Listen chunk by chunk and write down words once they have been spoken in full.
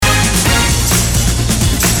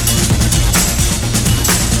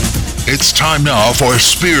It's time now for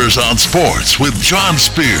Spears on Sports with John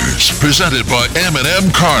Spears, presented by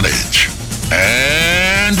M&M Carnage.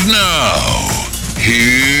 And now,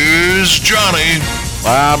 here's Johnny.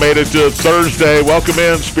 I made it to Thursday. Welcome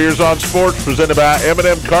in, Spears on Sports, presented by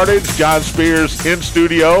M&M Carnage. John Spears in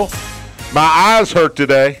studio. My eyes hurt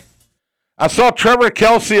today. I saw Trevor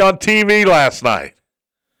Kelsey on TV last night.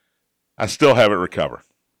 I still haven't recovered.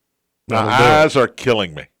 My eyes are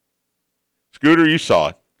killing me. Scooter, you saw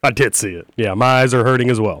it. I did see it. Yeah, my eyes are hurting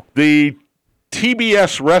as well. The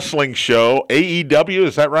TBS wrestling show, AEW,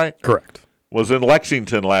 is that right? Correct. Was in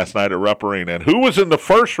Lexington last night at Rupp Arena. And who was in the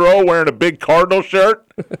first row wearing a big Cardinal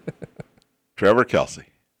shirt? Trevor Kelsey.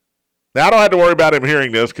 Now, I don't have to worry about him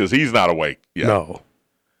hearing this because he's not awake yet. No.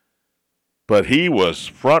 But he was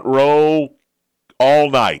front row all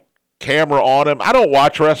night. Camera on him. I don't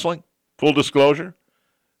watch wrestling, full disclosure.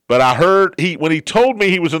 But I heard when he told me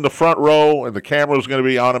he was in the front row and the camera was going to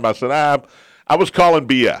be on him, I said, I was calling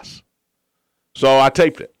BS. So I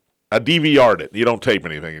taped it. I DVR'd it. You don't tape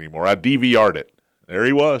anything anymore. I DVR'd it. There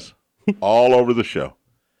he was, all over the show.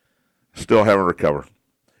 Still haven't recovered.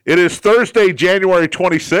 It is Thursday, January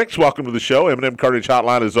 26th. Welcome to the show. M&M Carnage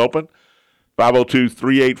Hotline is open.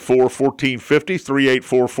 502-384-1450,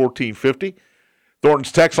 384-1450.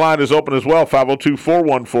 Thornton's text line is open as well,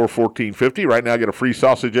 502-414-1450. Right now, get a free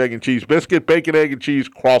sausage, egg, and cheese biscuit, bacon, egg, and cheese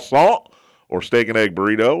croissant, or steak and egg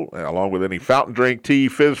burrito, along with any fountain drink, tea,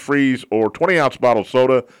 fizz freeze, or 20-ounce bottle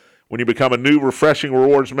soda. When you become a new Refreshing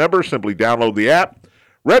Rewards member, simply download the app,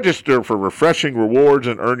 register for Refreshing Rewards,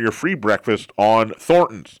 and earn your free breakfast on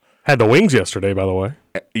Thornton's. Had the wings yesterday, by the way.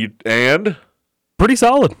 And? Pretty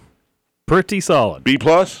solid. Pretty solid. B+?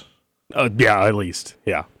 Yeah, at least.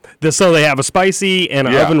 Yeah. So they have a spicy and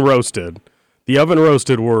an oven roasted. The oven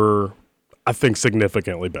roasted were, I think,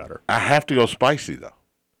 significantly better. I have to go spicy, though.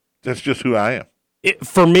 That's just who I am.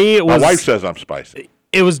 For me, it was. My wife says I'm spicy.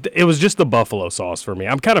 It was just the buffalo sauce for me.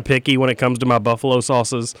 I'm kind of picky when it comes to my buffalo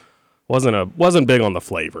sauces. Wasn't big on the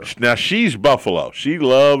flavor. Now she's buffalo. She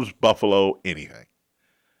loves buffalo anything.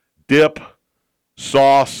 Dip,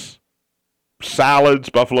 sauce,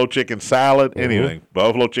 salads, buffalo chicken salad, anything.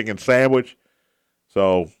 Buffalo chicken sandwich.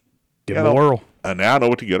 So give it a whirl. And now I know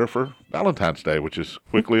what to get her for Valentine's Day, which is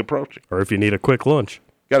quickly approaching. Or if you need a quick lunch.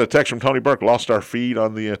 Got a text from Tony Burke. Lost our feed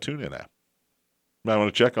on the TuneIn app. Might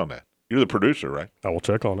want to check on that. You're the producer, right? I will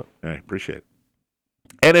check on it. All right, appreciate it.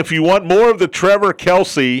 And if you want more of the Trevor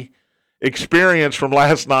Kelsey experience from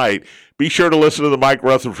last night, be sure to listen to the Mike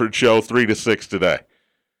Rutherford Show 3 to 6 today.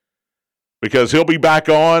 Because he'll be back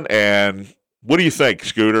on, and what do you think,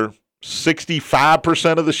 Scooter?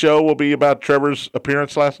 65% of the show will be about Trevor's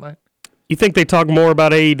appearance last night? You think they talk more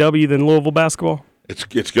about AEW than Louisville basketball? It's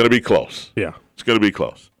going to be close. Yeah. It's going to be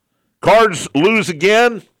close. Cards lose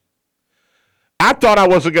again. I thought I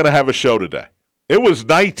wasn't going to have a show today. It was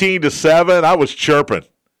 19-7. I was chirping.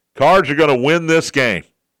 Cards are going to win this game.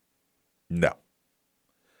 No.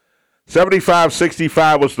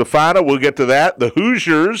 75-65 was the final. We'll get to that. The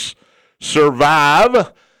Hoosiers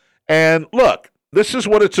survive. And look, this is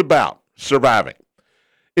what it's about, surviving.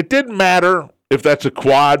 It didn't matter if that's a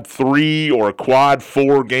quad 3 or a quad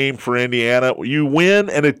 4 game for Indiana. You win,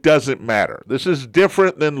 and it doesn't matter. This is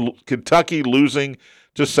different than Kentucky losing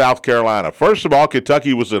to South Carolina. First of all,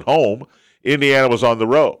 Kentucky was at home. Indiana was on the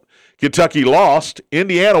road. Kentucky lost.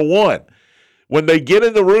 Indiana won. When they get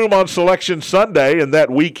in the room on Selection Sunday and that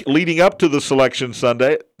week leading up to the Selection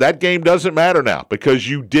Sunday, that game doesn't matter now because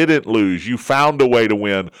you didn't lose. You found a way to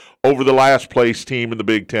win over the last place team in the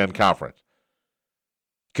Big Ten Conference.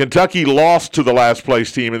 Kentucky lost to the last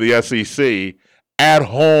place team in the SEC at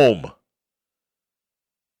home.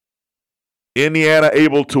 Indiana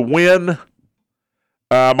able to win.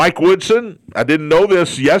 Mike Woodson, I didn't know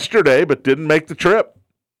this yesterday, but didn't make the trip.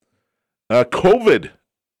 COVID.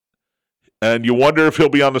 And you wonder if he'll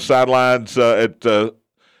be on the sidelines at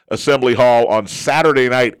Assembly Hall on Saturday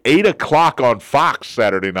night, 8 o'clock on Fox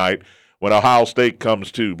Saturday night when Ohio State comes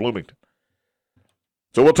to Bloomington.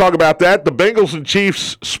 So we'll talk about that. The Bengals and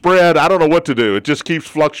Chiefs spread, I don't know what to do. It just keeps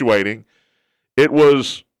fluctuating. It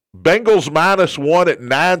was Bengals -1 at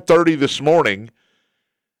 9:30 this morning.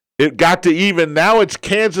 It got to even. Now it's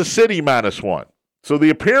Kansas City -1. So the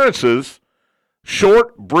appearances,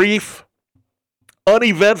 short, brief,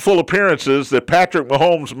 uneventful appearances that Patrick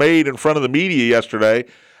Mahomes made in front of the media yesterday,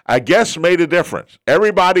 I guess made a difference.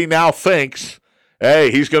 Everybody now thinks,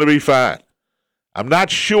 hey, he's going to be fine. I'm not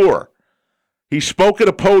sure. He spoke at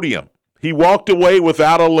a podium. He walked away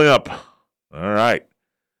without a limp. All right.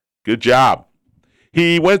 Good job.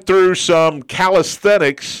 He went through some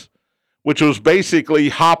calisthenics, which was basically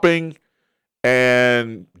hopping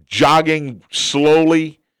and jogging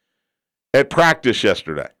slowly at practice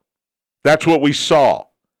yesterday. That's what we saw.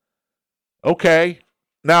 Okay.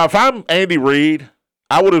 Now, if I'm Andy Reid,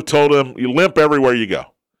 I would have told him, you limp everywhere you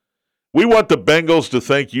go. We want the Bengals to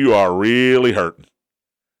think you are really hurting.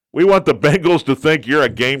 We want the Bengals to think you're a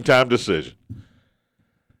game-time decision.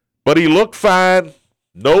 But he looked fine,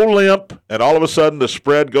 no limp, and all of a sudden the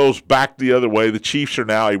spread goes back the other way. The Chiefs are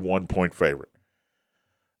now a 1-point favorite.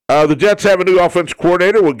 The Jets have a new offense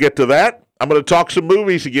coordinator. We'll get to that. I'm going to talk some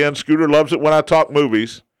movies again. Scooter loves it when I talk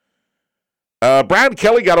movies. Brian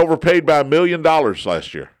Kelly got overpaid by $1 million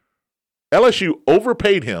last year. LSU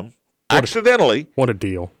overpaid him accidentally. What a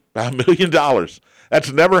deal. By $1 million.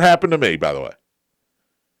 That's never happened to me, by the way.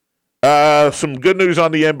 Some good news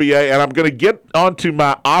on the NBA, and I'm going to get onto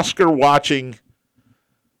my Oscar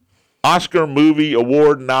movie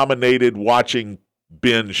award-nominated watching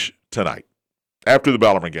binge tonight after the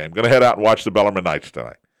Bellarmine game. Going to head out and watch the Bellarmine Knights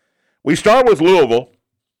tonight. We start with Louisville.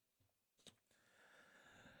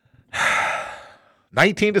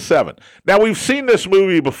 19-7. Now, we've seen this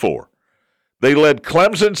movie before. They led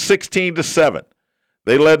Clemson 16-7.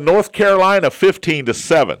 They led North Carolina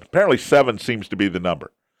 15-7. Apparently 7 seems to be the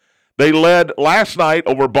number. They led last night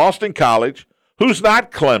over Boston College, who's not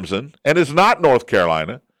Clemson and is not North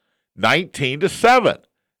Carolina, 19-7.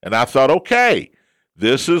 And I thought, okay,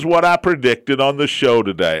 this is what I predicted on the show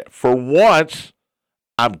today. For once,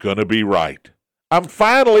 I'm going to be right. I'm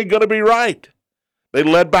finally going to be right. They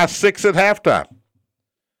led by 6 at halftime.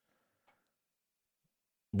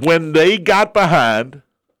 When they got behind,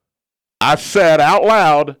 I said out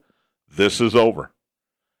loud, this is over.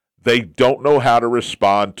 They don't know how to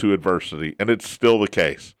respond to adversity, and it's still the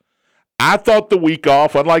case. I thought the week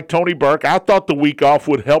off, unlike Tony Burke, I thought the week off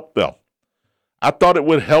would help them. I thought it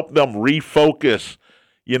would help them refocus.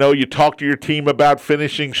 You know, you talk to your team about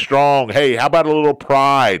finishing strong. Hey, how about a little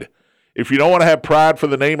pride? If you don't want to have pride for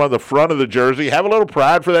the name on the front of the jersey, have a little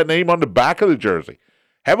pride for that name on the back of the jersey.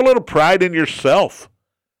 Have a little pride in yourself.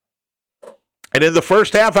 And in the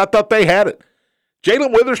first half, I thought they had it.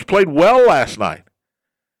 Jalen Withers played well last night.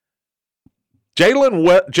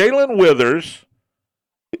 Jalen Withers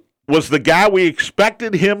was the guy we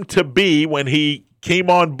expected him to be when he came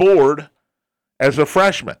on board as a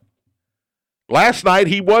freshman. Last night,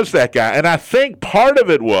 he was that guy. And I think part of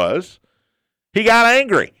it was he got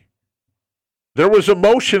angry. There was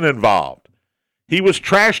emotion involved. He was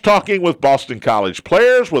trash-talking with Boston College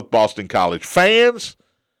players, with Boston College fans.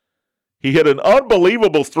 He hit an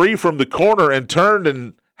unbelievable 3 from the corner and turned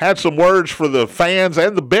and had some words for the fans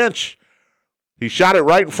and the bench. He shot it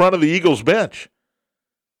right in front of the Eagles bench.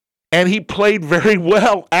 And he played very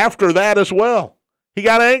well after that as well. He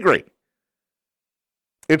got angry.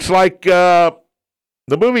 It's like the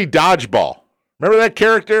movie Dodgeball. Remember that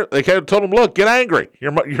character? They told him, look, get angry.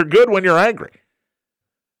 You're good when you're angry.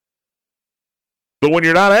 But when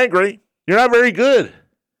you're not angry, you're not very good.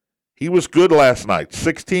 He was good last night.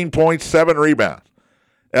 16 points, 7 rebounds.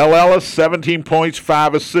 El Ellis, 17 points,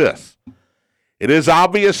 5 assists. It is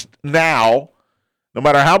obvious now, no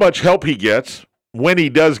matter how much help he gets, when he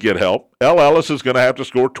does get help, El Ellis is going to have to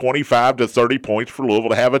score 25 to 30 points for Louisville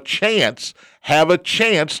to have a chance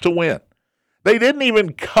to win. They didn't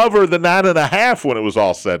even cover the 9.5 when it was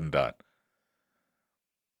all said and done.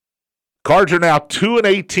 Cards are now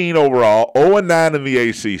 2-18 overall, 0-9 in the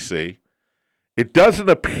ACC. It doesn't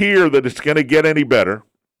appear that it's going to get any better.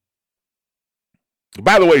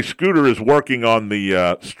 By the way, Scooter is working on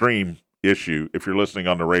the stream issue if you're listening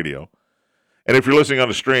on the radio. And if you're listening on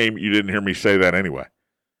the stream, you didn't hear me say that anyway.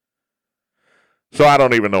 So I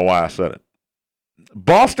don't even know why I said it.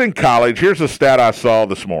 Boston College, here's a stat I saw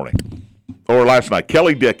this morning, or last night.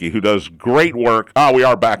 Kelly Dickey, who does great work. Oh, we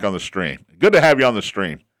are back on the stream. Good to have you on the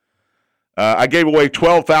stream. I gave away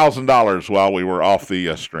 $12,000 while we were off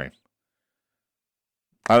the stream.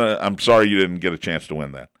 I'm sorry you didn't get a chance to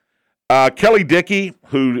win that. Kelly Dickey,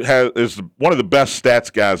 who is one of the best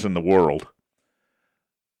stats guys in the world,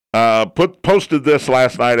 posted this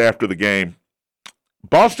last night after the game.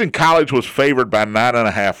 Boston College was favored by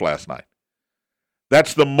 9.5 last night.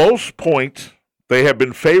 That's the most points they have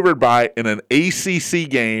been favored by in an ACC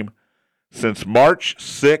game since March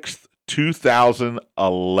 6th,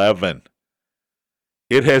 2011.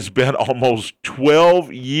 It has been almost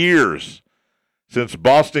 12 years since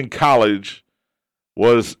Boston College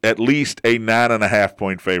was at least a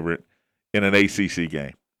 9.5-point favorite in an ACC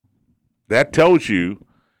game. That tells you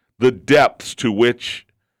the depths to which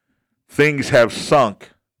things have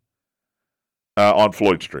sunk on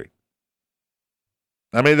Floyd Street.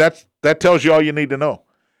 I mean, that tells you all you need to know.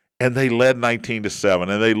 And they led 19-7,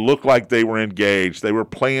 and they looked like they were engaged. They were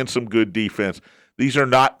playing some good defense.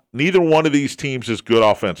 Neither one of these teams is good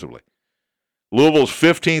offensively. Louisville's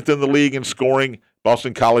 15th in the league in scoring.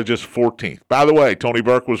 Boston College is 14th. By the way, Tony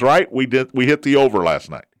Burke was right. We hit the over last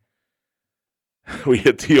night. We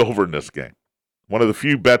hit the over in this game. One of the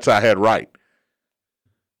few bets I had right.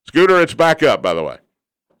 Scooter, it's back up, by the way.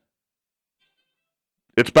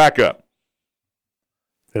 It's back up.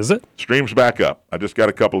 Is it? Stream's back up. I just got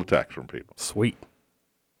a couple of texts from people. Sweet.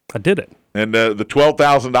 I did it. And the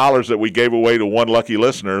 $12,000 that we gave away to one lucky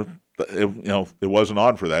listener, it wasn't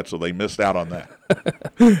on for that, so they missed out on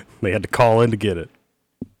that. They had to call in to get it.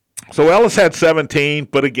 So Ellis had 17,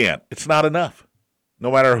 but again, it's not enough.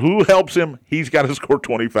 No matter who helps him, he's got to score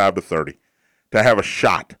 25 to 30 to have a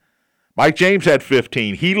shot. Mike James had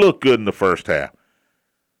 15. He looked good in the first half.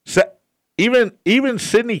 Even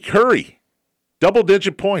Sidney Curry,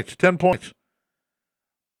 double-digit points, 10 points.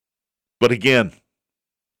 But again,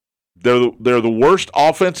 they're the worst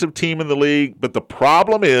offensive team in the league, but the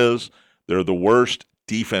problem is they're the worst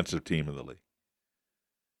defensive team in the league.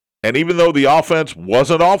 And even though the offense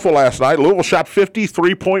wasn't awful last night, Louisville shot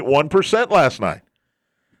 53.1% last night.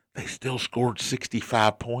 They still scored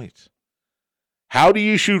 65 points. How do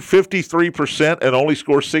you shoot 53% and only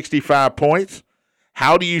score 65 points?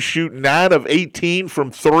 How do you shoot 9 of 18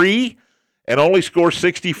 from 3 and only score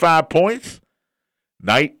 65 points?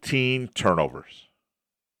 19 turnovers.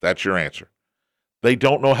 That's your answer. They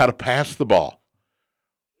don't know how to pass the ball.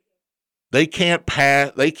 They can't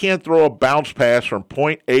pass. They can't throw a bounce pass from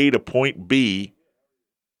point A to point B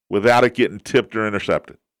without it getting tipped or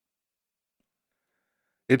intercepted.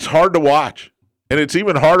 It's hard to watch, and it's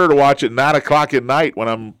even harder to watch at 9 o'clock at night when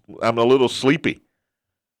I'm a little sleepy.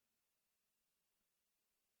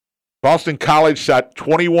 Boston College shot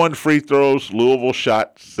 21 free throws. Louisville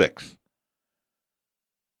shot 6.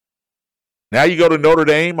 Now you go to Notre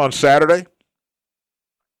Dame on Saturday.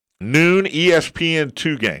 Noon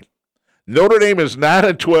ESPN2 game. Notre Dame is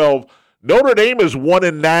 9-12. Notre Dame is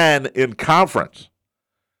 1-9 in conference.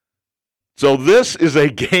 So this is a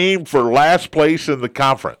game for last place in the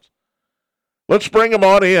conference. Let's bring him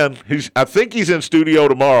on in. I think he's in studio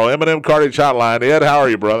tomorrow. M&M Cartage Hotline. Ed, how are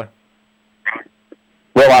you, brother?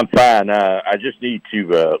 Well, I'm fine. I just need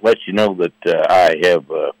to let you know that I have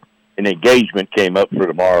an engagement came up for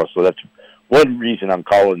tomorrow, so that's one reason I'm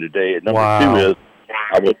calling today. And number 2 is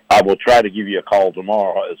I will try to give you a call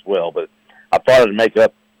tomorrow as well, but I thought I'd make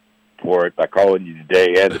up for it by calling you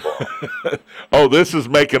today and tomorrow. Oh, this is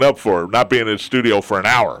making up for it, not being in the studio for an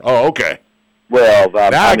hour. Oh, okay. Well,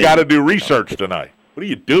 now I got to do research tonight. What are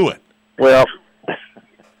you doing? Well,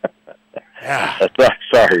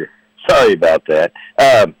 sorry about that.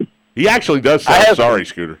 He actually does sound sorry,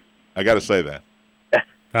 Scooter. I got to say that.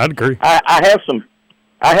 I'd agree. I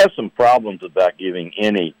have some problems about giving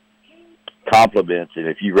any compliments, and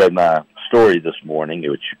if you read my story this morning,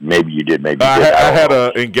 which maybe you did, maybe you did. I had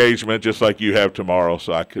an engagement just like you have tomorrow,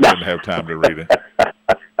 so I didn't have time to read it.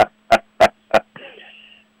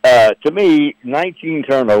 To me, 19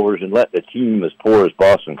 turnovers and let the team as poor as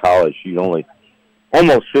Boston College shoot only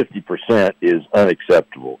almost 50% is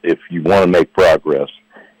unacceptable if you want to make progress.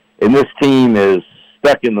 And this team is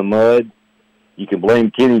stuck in the mud. You can blame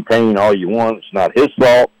Kenny Payne all you want. It's not his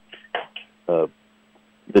fault.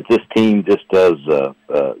 That this team just does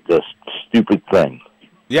stupid things.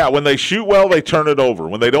 Yeah, when they shoot well, they turn it over.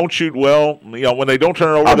 When they don't shoot well, when they don't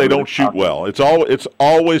turn it over, they don't shoot well. It's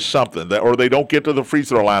always something or they don't get to the free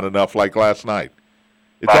throw line enough, like last night.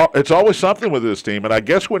 It's always something with this team, and I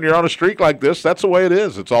guess when you're on a streak like this, that's the way it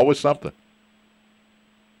is. It's always something.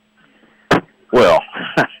 Well,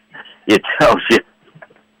 it tells you.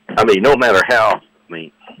 I mean, no matter how.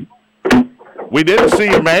 We didn't see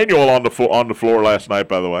Emmanuel on the floor last night,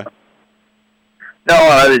 by the way. No,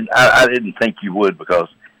 I didn't. I didn't think you would, because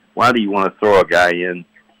why do you want to throw a guy in?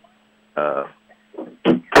 Are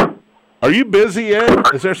you busy, Ed?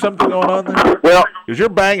 Is there something going on there? Well, because you're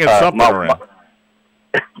banging something around.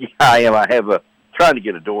 Yeah, I am. I have trying to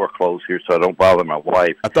get a door closed here so I don't bother my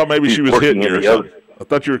wife. I thought maybe she was hitting you or something. I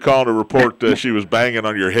thought you were calling to report she was banging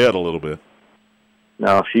on your head a little bit.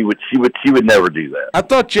 No, she would never do that. I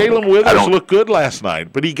thought Jalen Withers looked good last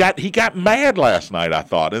night, but he got mad last night, I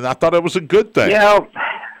thought, and I thought it was a good thing. Yeah,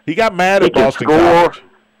 he got mad at Boston College.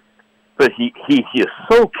 But he is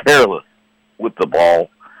so careless with the ball.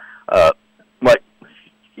 Like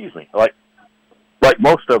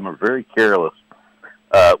most of them are very careless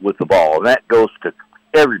with the ball, and that goes to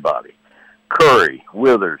everybody. Curry,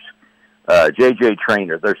 Withers, J.J.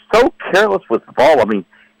 Traynor. They're so careless with the ball. I mean,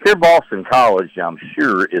 here Boston College, I'm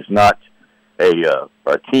sure, is not a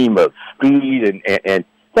team of speed, and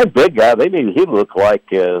that big guy, they made him look like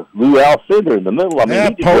Lou Alcindor in the middle. I mean,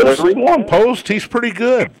 he did whatever he wanted. Post, he's pretty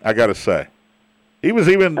good, I got to say. He was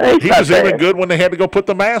even good when they had to go put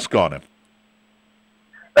the mask on him.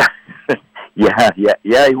 Yeah,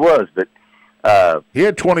 he was. But he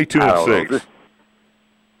had 22 and 6.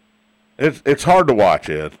 It's hard to watch,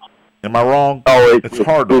 Ed. Am I wrong? Oh, it's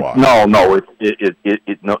hard to watch. No,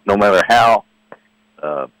 no matter how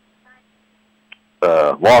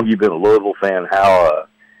long you've been a Louisville fan,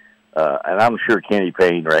 and I'm sure Kenny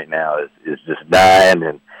Payne right now is just dying.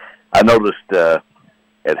 And I noticed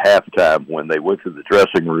at halftime when they went to the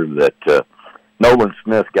dressing room that Nolan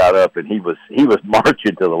Smith got up and he was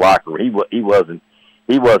marching to the locker room. He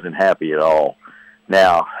wasn't happy at all.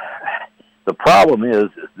 Now, the problem is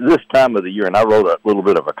this time of the year, and I wrote a little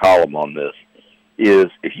bit of a column on this, is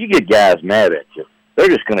if you get guys mad at you, they're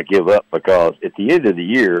just going to give up because at the end of the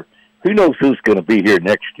year, who knows who's going to be here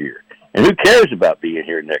next year? And who cares about being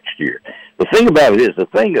here next year? The thing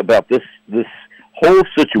about this whole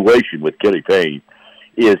situation with Kenny Payne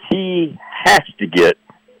is he has to get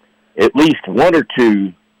at least 1 or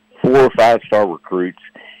 2 4 or 5-star recruits,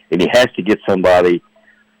 and he has to get somebody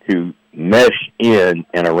to mesh in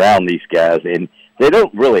and around these guys. And they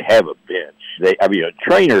don't really have a bench. A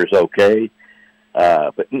trainer is okay,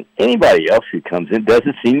 but anybody else who comes in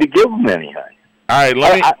doesn't seem to give them anything. All right,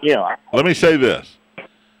 let me say this.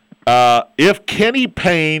 If Kenny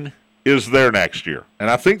Payne is there next year, and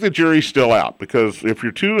I think the jury's still out because if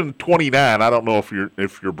you're 2 and 29, I don't know if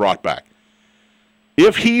you're brought back.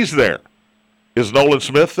 If he's there, is Nolan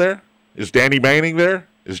Smith there? Is Danny Manning there?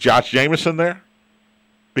 Is Josh Jameson there?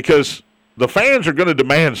 Because the fans are going to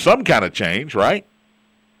demand some kind of change, right?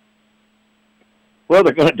 Well,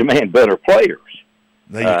 they're going to demand better players.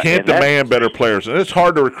 Now, you can't demand better players, and it's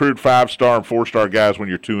hard to recruit 5-star and 4-star guys when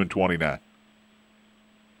you're 2 and 29.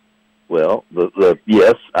 Well,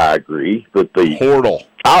 yes, I agree, but the portal,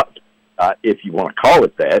 if you want to call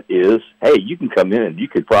it that, is hey, you can come in and you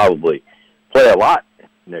could probably play a lot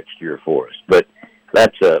next year for us. But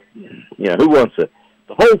that's who wants to?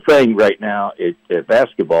 The whole thing right now,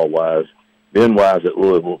 basketball wise, Ben wise at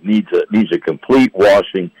Louisville needs a complete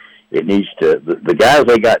washing. It needs to the guys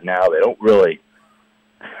they got now. They don't really.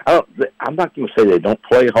 I'm not going to say they don't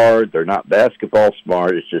play hard. They're not basketball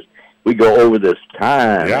smart. It's just we go over this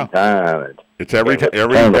time and time. It's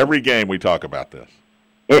every game we talk about this.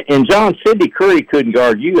 And John Sidney Curry couldn't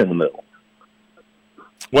guard you in the middle.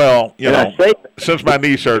 Well, since my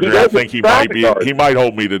knee surgery, I think he might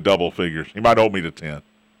hold me to double figures. He might hold me to 10.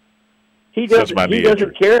 He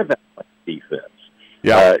doesn't care about defense.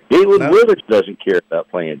 Yeah, Galen Withers doesn't care about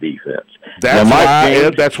playing defense.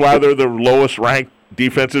 That's why they're the lowest ranked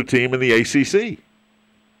defensive team in the ACC.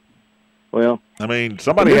 Well, I mean,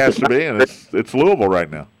 somebody has to be, and it's Louisville right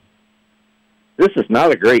now. This is not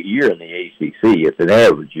a great year in the ACC. It's an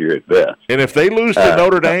average year at best. And if they lose to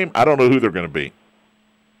Notre Dame, I don't know who they're going to be.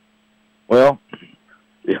 Well,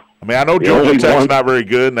 yeah. I mean, I know Georgia Tech's not very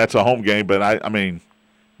good, and that's a home game, but I mean,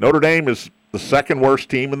 Notre Dame is the second worst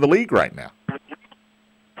team in the league right now.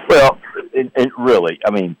 Well, it really,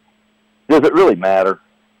 I mean, does it really matter?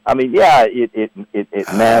 I mean, yeah, it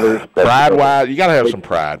matters. Pride-wise, you got to have some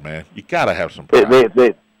pride, man. You got to have some pride.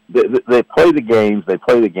 They play the games. They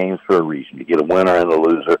play the games for a reason, to get a winner and a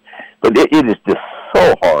loser. But it is just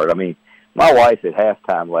so hard. I mean, my wife at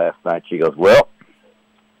halftime last night, she goes, well,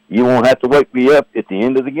 you won't have to wake me up at the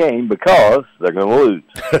end of the game because they're going to lose.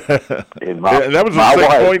 And that was a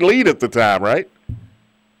 6-point lead at the time, right?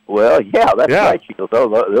 Well, yeah, that's right. She goes,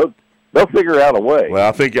 they'll figure out a way. Well,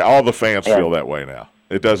 I think all the fans feel that way now.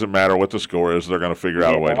 It doesn't matter what the score is; they're going to figure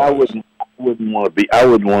out a way. I wouldn't want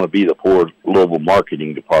to be the poor Louisville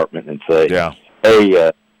marketing department and say,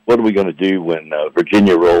 "Hey, what are we going to do when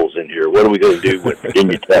Virginia rolls in here? What are we going to do when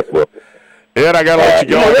Virginia Tech rolls?" Ed, I got to let you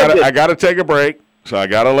go. I got to take a break, so I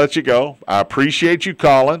got to let you go. I appreciate you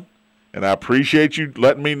calling, and I appreciate you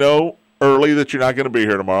letting me know early that you're not going to be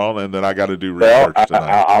here tomorrow, and then I got to do research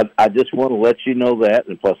tonight. I just want to let you know that,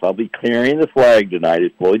 and plus I'll be carrying the flag tonight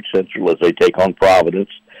at Floyd Central as they take on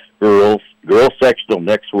Providence. Girls sectional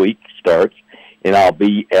next week starts, and I'll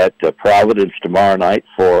be at Providence tomorrow night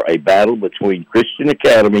for a battle between Christian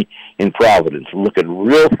Academy and Providence. Looking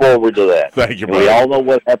real forward to that. Thank you, man. We all know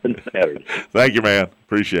what happens Saturday. Thank you, man.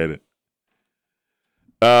 Appreciate it.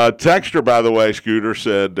 Texter, by the way, Scooter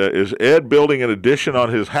said, is Ed building an addition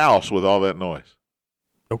on his house with all that noise?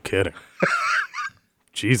 No kidding.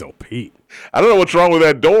 Jeez, oh, Pete. I don't know what's wrong with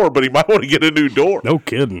that door, but he might want to get a new door. No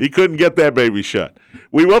kidding. He couldn't get that baby shut.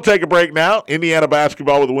 We will take a break now. Indiana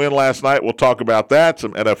basketball with a win last night. We'll talk about that.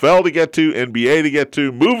 Some NFL to get to, NBA to get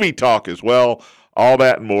to, movie talk as well. All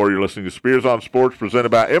that and more. You're listening to Spears on Sports, presented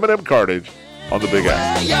by M&M Cartage on the Big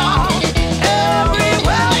Apple.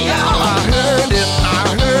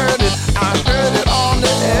 I heard it all.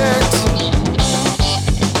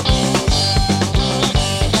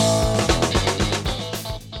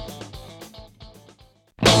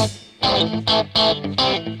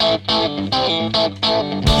 Welcome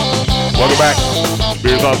back.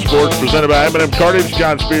 Spears on Sports, presented by M&M Cartage.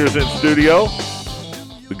 John Spears in studio.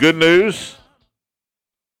 The good news,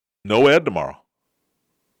 no Ed tomorrow.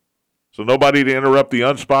 So nobody to interrupt the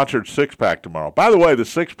unsponsored six-pack tomorrow. By the way, the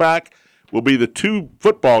six-pack will be the 2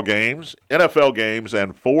 football games, NFL games,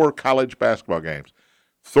 and 4 college basketball games.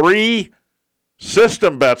 3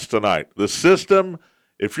 system bets tonight. The system,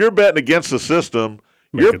 if you're betting against the system,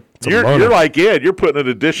 you're like Ed. You're putting an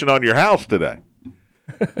addition on your house today.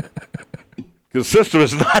 Because the system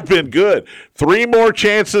has not been good. 3 more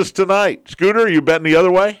chances tonight. Scooter, are you betting the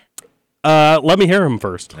other way? Let me hear him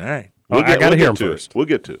first. All right. I got to hear him first. We'll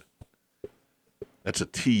get to it. That's a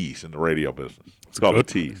tease in the radio business. It's called a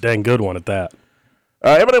tease. Dang good one at that.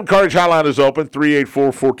 M&M Cartage Hotline is open,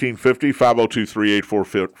 384-1450,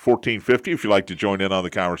 502-384-1450 if you'd like to join in on the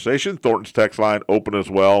conversation. Thornton's text line open as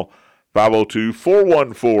well,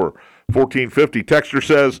 502-414-1450. Texter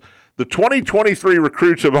says, the 2023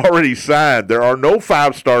 recruits have already signed. There are no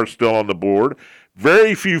 5-stars still on the board.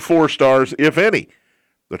 Very few 4-stars, if any.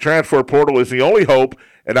 The transfer portal is the only hope,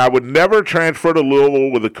 and I would never transfer to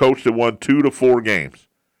Louisville with a coach that won 2 to 4 games.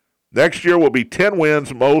 Next year will be 10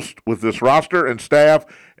 wins most with this roster and staff,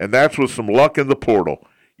 and that's with some luck in the portal.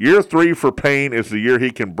 Year 3 for Payne is the year he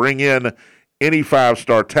can bring in any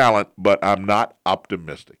 5-star talent, but I'm not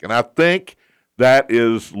optimistic. And I think that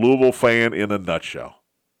is Louisville fan in a nutshell.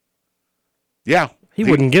 Yeah. He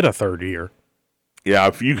wouldn't get a third year. Yeah,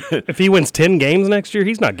 if he wins 10 games next year,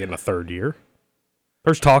 he's not getting a third year.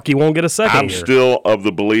 There's talk he won't get a second year. I'm still of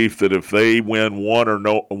the belief that if they win 1 or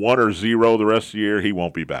 0 the rest of the year, he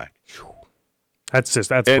won't be back. That's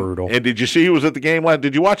brutal. And did you see he was at the game last?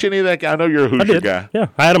 Did you watch any of that guy? I know you're a Hoosier guy. Yeah,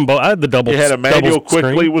 I had them both. I had the double. You had Emmanuel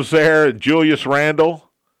Quickly screen. Was there. Julius Randle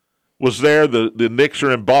was there. The Knicks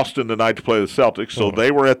are in Boston tonight to play the Celtics, so they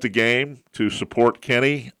were at the game to support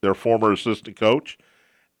Kenny, their former assistant coach,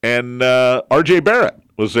 and R.J. Barrett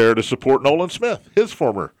was there to support Nolan Smith, his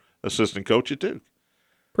former assistant coach at Duke.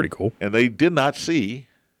 Pretty cool. And they did not see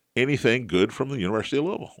anything good from the University of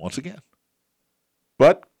Louisville once again.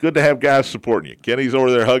 But good to have guys supporting you. Kenny's over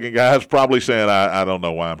there hugging guys, probably saying, I don't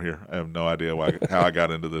know why I'm here. I have no idea how I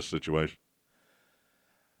got into this situation.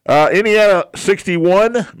 Indiana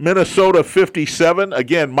 61, Minnesota 57.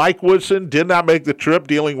 Again, Mike Woodson did not make the trip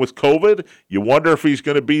dealing with COVID. You wonder if he's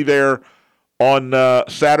going to be there on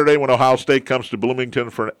Saturday when Ohio State comes to Bloomington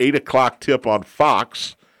for an 8 o'clock tip on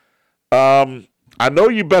Fox. I know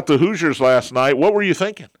you bet the Hoosiers last night. What were you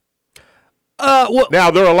thinking? Now,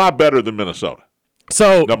 they're a lot better than Minnesota.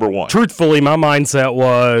 So, number one. Truthfully, my mindset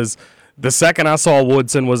was the second I saw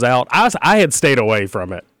Woodson was out, I had stayed away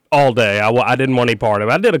from it all day. I didn't want any part of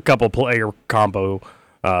it. I did a couple player combo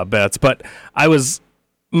bets, but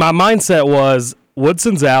my mindset was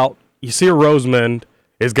Woodson's out. Yasir Rosemond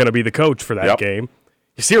is going to be the coach for that game.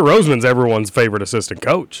 Yasir Rosemond's everyone's favorite assistant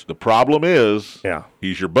coach. The problem is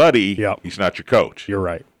he's your buddy. Yep. He's not your coach. You're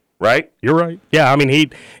right. Right? You're right. Yeah, I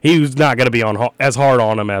mean, he's not going to be on as hard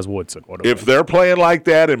on him as Woodson would have. If they're playing like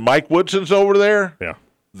that and Mike Woodson's over there,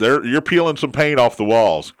 you're peeling some paint off the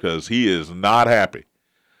walls because he is not happy.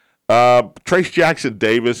 Trace Jackson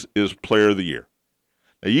Davis is player of the year.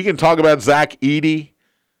 Now, you can talk about Zach Edey.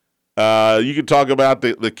 You can talk about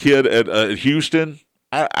the kid at Houston.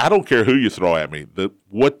 I don't care who you throw at me.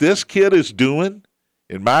 What this kid is doing,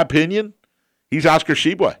 in my opinion, he's Oscar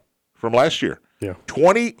Tshiebwe from last year. Yeah.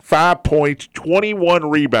 25 points, 21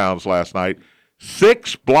 rebounds last night,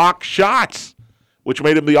 6 block shots, which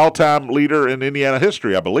made him the all-time leader in Indiana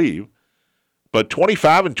history, I believe. But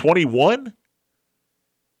 25 and 21?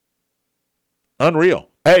 Unreal.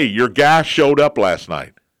 Hey, your guy showed up last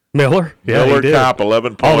night. Miller? Yeah, Miller top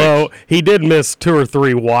 11 points. Although he did miss 2 or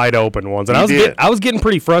 3 wide open ones. And I was getting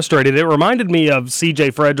pretty frustrated. It reminded me of C.J.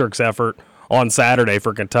 Frederick's effort on Saturday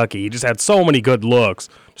for Kentucky. He just had so many good looks.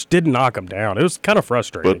 Just didn't knock him down. It was kind of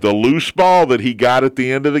frustrating. But the loose ball that he got at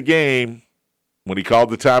the end of the game when he called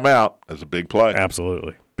the timeout, that's a big play.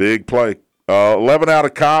 Absolutely. Big play. 11 out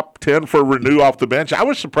of Kopp, 10 for Renew off the bench. I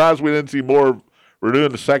was surprised we didn't see more of Renew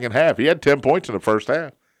in the second half. He had 10 points in the first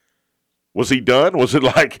half. Was he done? Was it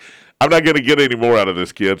like, I'm not going to get any more out of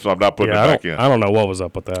this kid, so I'm not putting it back in? I don't know what was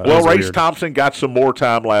up with that. Well, Race Thompson got some more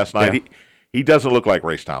time last night. Yeah. He doesn't look like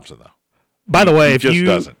Race Thompson, though. By the way,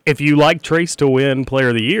 if you like Trace to win Player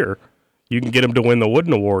of the Year, you can get him to win the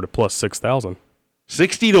Wooden Award at plus 6,000.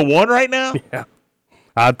 60-1 right now? Yeah.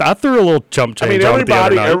 I threw a little chump change. I mean,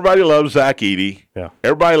 everybody loves Zach Edey. Yeah.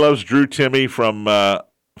 Everybody loves Drew Timme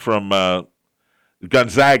from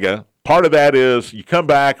Gonzaga. Part of that is you come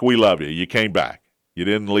back, we love you. You came back. You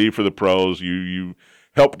didn't leave for the pros. You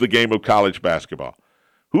helped the game of college basketball.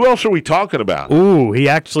 Who else are we talking about? Ooh, he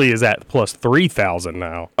actually is at plus 3,000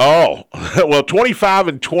 now. Oh, well, 25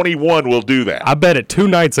 and 21 will do that. I bet it 2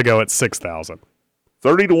 nights ago at 6,000.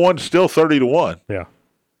 30 to 1, still 30 to 1. Yeah.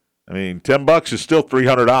 I mean, $10 is still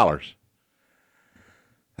 $300.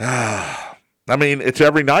 I mean, it's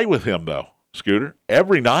every night with him, though, Scooter.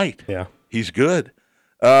 Every night. Yeah. He's good.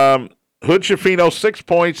 Hood Schifino, 6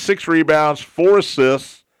 points, 6 rebounds, 4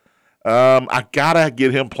 assists. I got to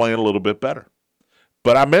get him playing a little bit better.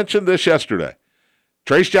 But I mentioned this yesterday.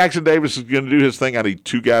 Trace Jackson Davis is going to do his thing. I need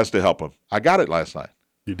 2 guys to help him. I got it last night.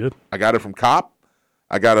 You did? I got it from Kopp.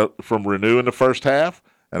 I got it from Renew in the first half.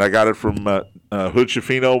 And I got it from Hood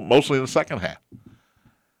Schifino mostly in the second half.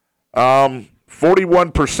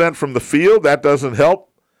 41% from the field. That doesn't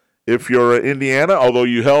help if you're Indiana, although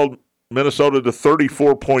you held Minnesota to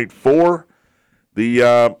 34.4.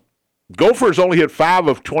 The Gophers only hit 5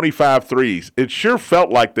 of 25 threes. It sure felt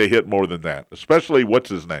like they hit more than that, especially what's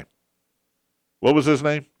his name? What was his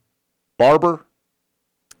name? Barber?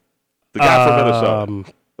 The guy from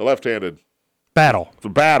Minnesota. The left-handed. Battle. The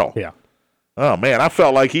Battle. Yeah. Oh, man, I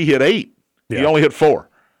felt like he hit 8. Yeah. He only hit 4.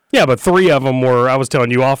 Yeah, but 3 of them were, I was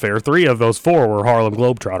telling you off air, 3 of those 4 were Harlem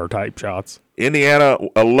Globetrotter type shots. Indiana,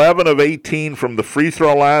 11 of 18 from the free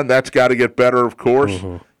throw line. That's got to get better, of course.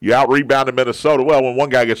 Mm-hmm. You out-rebounded Minnesota. Well, when one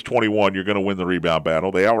guy gets 21, you're going to win the rebound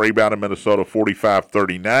battle. They out-rebounded Minnesota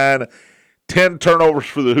 45-39. 10 turnovers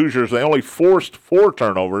for the Hoosiers. They only forced 4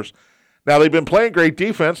 turnovers. Now, they've been playing great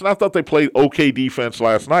defense, and I thought they played okay defense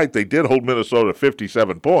last night. They did hold Minnesota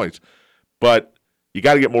 57 points, but you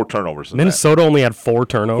got to get more turnovers than Minnesota only had 4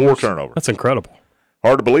 turnovers? 4 turnovers. That's incredible.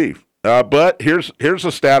 Hard to believe. But here's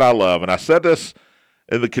a stat I love, and I said this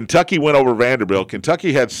in the Kentucky win over Vanderbilt.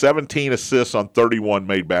 Kentucky had 17 assists on 31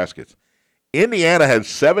 made baskets. Indiana had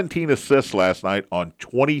 17 assists last night on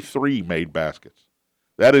 23 made baskets.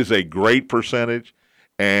 That is a great percentage,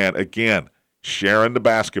 and again, sharing the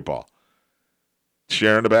basketball.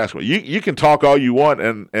 Sharing the basketball. You can talk all you want,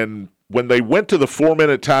 and when they went to the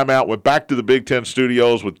 4-minute timeout, went back to the Big Ten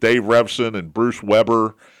studios with Dave Revson and Bruce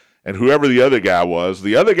Weber and whoever the other guy was,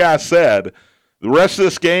 the other guy said, the rest of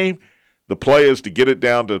this game, the play is to get it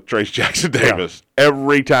down to Trace Jackson Davis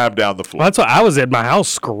every time down the floor. Well, that's why I was at my house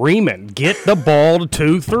screaming, get the ball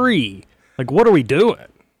to 2-3. Like, what are we doing?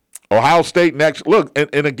 Ohio State next. Look,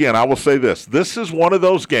 and again, I will say this. This is one of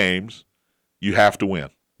those games you have to win.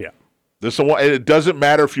 Yeah. This is one, it doesn't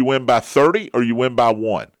matter if you win by 30 or you win by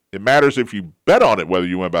 1. It matters if you bet on it, whether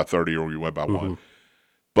you win by 30 or you win by 1.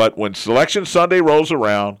 But when Selection Sunday rolls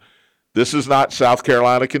around, this is not South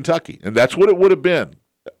Carolina, Kentucky. And that's what it would have been.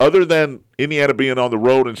 Other than Indiana being on the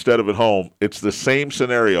road instead of at home, it's the same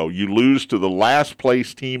scenario. You lose to the last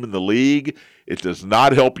place team in the league. It does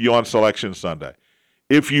not help you on Selection Sunday.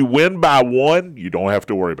 If you win by 1, you don't have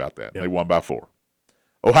to worry about that. Yep. They won by 4.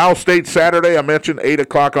 Ohio State Saturday, I mentioned 8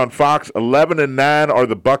 o'clock on Fox. 11-9 are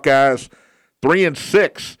the Buckeyes.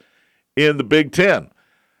 3-6 in the Big Ten.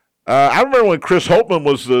 I remember when Chris Holtmann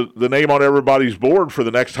was the name on everybody's board for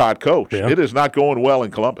the next hot coach. Yeah. It is not going well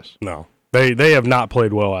in Columbus. No. They have not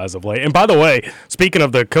played well as of late. And by the way, speaking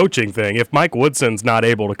of the coaching thing, if Mike Woodson's not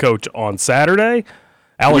able to coach on Saturday,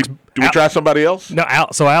 Alex... Do we try somebody else? No.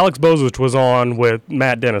 So Alex Bozich was on with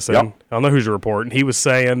Matt Dennison on the Hoosier Report, and he was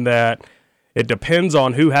saying that it depends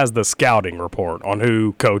on who has the scouting report on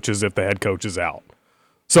who coaches if the head coach is out.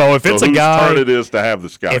 So if it's a guy, turn it is to have the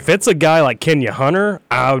scouting. If it's a guy like Kenya Hunter,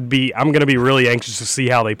 I'm going to be really anxious to see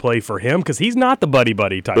how they play for him because he's not the buddy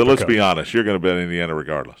type. But let's coach. be honest, you're going to bet Indiana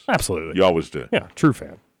regardless. Absolutely, you always do. Yeah, true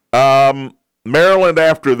fan. Maryland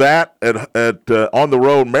after that at on the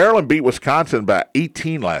road. Maryland beat Wisconsin by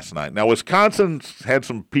 18 last night. Now Wisconsin's had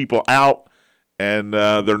some people out, and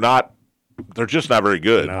they're just not very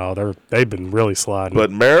good. No, they've been really sliding.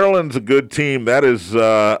 But Maryland's a good team. That is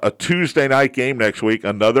a Tuesday night game next week.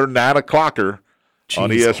 Another 9-o'clocker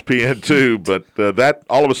on ESPN2. But that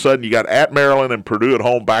all of a sudden you got at Maryland and Purdue at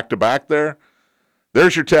home back to back there.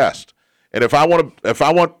 There's your test. And if I want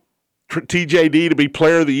TJD to be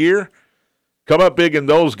Player of the Year, come up big in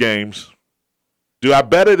those games. Do I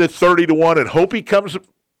bet it at 30-1 and hope he comes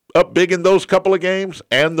up big in those couple of games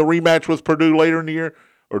and the rematch with Purdue later in the year?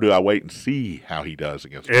 Or do I wait and see how he does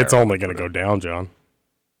against Maryland? It's only going to go down, John.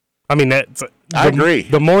 I mean, I agree.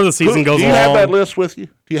 The more the season goes along. Do you have that list with you?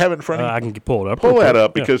 Do you have it in front of you? I can pull it up. Pull that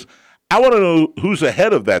up because I want to know who's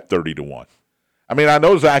ahead of that 30-1. I mean, I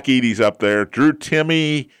know Zach Edey's up there. Drew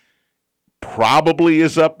Timme probably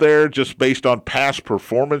is up there just based on past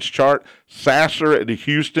performance chart. Sasser at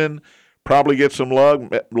Houston probably get some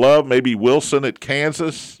love. Maybe Wilson at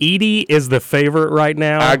Kansas. Edey is the favorite right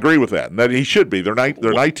now. I agree with that. That he should be. They're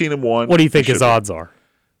 19-1. What do you think his odds are?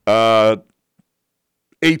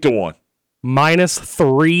 8-1. Minus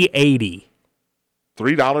 380.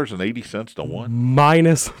 $3.80 to 1.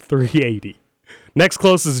 Minus 380. Next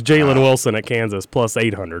closest is Jalen Wilson at Kansas, plus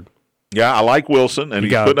 800. Yeah, I like Wilson, and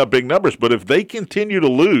he's putting up big numbers. But if they continue to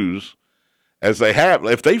lose, as they have,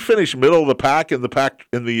 if they finish middle of the pack in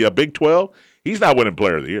the Big 12, he's not winning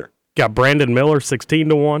Player of the Year. Got Brandon Miller, 16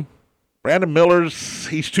 to 1. Brandon Miller's,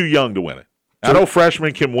 he's too young to win it. I know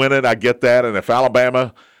freshmen can win it. I get that. And if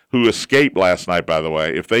Alabama, who escaped last night, by the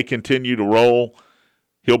way, if they continue to roll,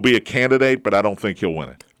 he'll be a candidate, but I don't think he'll win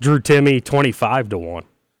it. Drew Timme, 25 to 1.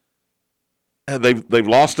 And they've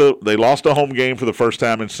lost a home game for the first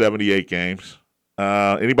time in 78 games.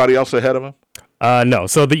 Anybody else ahead of him? No.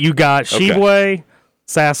 So that you got Sheboy,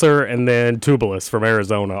 Sasser, and then Tubelis from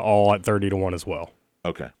Arizona, all at 30 to 1 as well.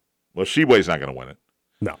 Okay. Well, Sheboy's not going to win it.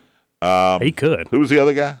 No. He could. Who was the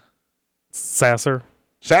other guy? Sasser.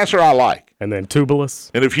 Sasser I like. And then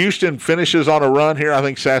Tubelis. And if Houston finishes on a run here, I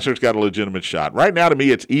think Sasser's got a legitimate shot. Right now, to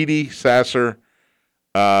me, it's Edey, Sasser,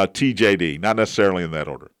 TJD. Not necessarily in that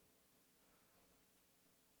order.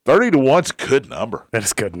 30 to 1's a good number. That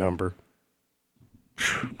is a good number.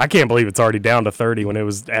 I can't believe it's already down to 30 when it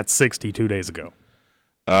was at 60 2 days ago.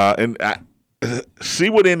 See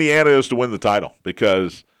what Indiana is to win the title,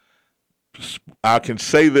 because I can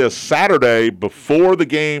say this: Saturday, before the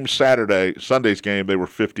game, Sunday's game, they were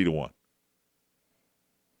 50 to 1.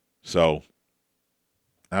 So,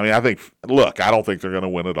 I mean, I don't think they're going to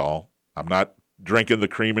win it all. I'm not drinking the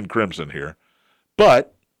cream and crimson here,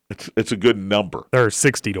 but it's a good number. They're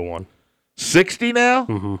 60 to 1. 60 now?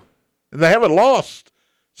 Mm-hmm. And they haven't lost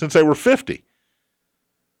since they were 50.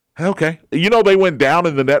 Okay. You know, they went down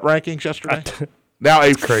in the net rankings yesterday. Now,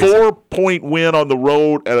 a 4-point win on the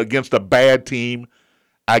road against a bad team,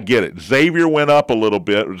 I get it. Xavier went up a little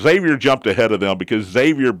bit. Xavier jumped ahead of them because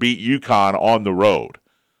Xavier beat UConn on the road,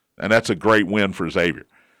 and that's a great win for Xavier.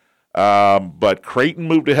 But Creighton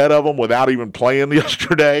moved ahead of them without even playing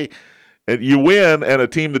yesterday. And you win, and a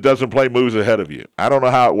team that doesn't play moves ahead of you. I don't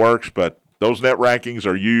know how it works, but those net rankings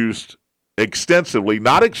are used extensively,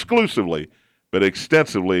 not exclusively, but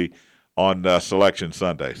extensively on Selection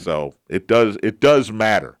Sunday. So it does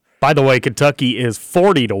matter. By the way, Kentucky is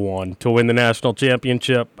 40 to 1 to win the national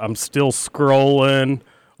championship. I'm still scrolling.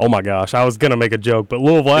 Oh my gosh, I was gonna make a joke, but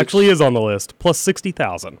Louisville actually is on the list, plus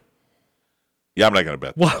 60,000. Yeah, I'm not gonna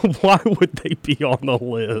bet. Why would they be on the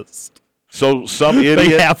list? So some idiot,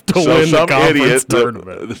 they have to win the conference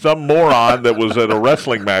tournament. Some moron that was at a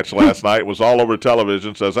wrestling match last night was all over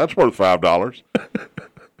television says that's worth $5.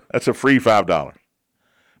 That's a free $5.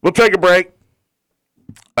 We'll take a break.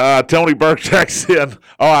 Tony Burke texts in.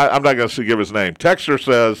 Oh, I'm not going to give his name. Texter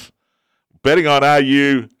says, betting on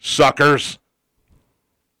IU, suckers.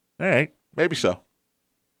 All right, maybe so.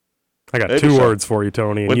 I got two words for you,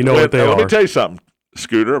 Tony, and you know what they are. Let me tell you something,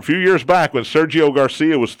 Scooter. A few years back when Sergio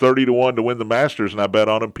Garcia was 30 to 1 to win the Masters, and I bet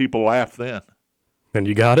on him, people laughed then. And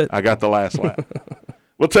you got it? I got the last laugh.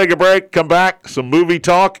 We'll take a break, come back, some movie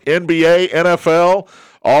talk, NBA, NFL,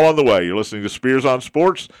 all on the way. You're listening to Spears on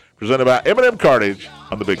Sports, presented by M&M Cartage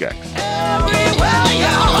on the Big X. Everywhere,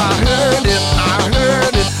 yeah, I heard it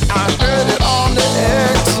on the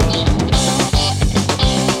X.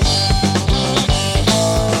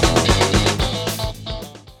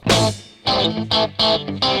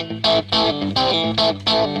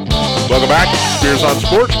 Welcome back. Spears on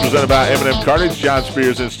Sports, presented by M&M Cartage. John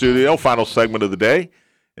Spears in studio. Final segment of the day.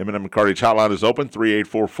 M&M Cartage hotline is open,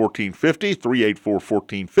 384-1450,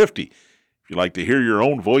 384-1450. If you'd like to hear your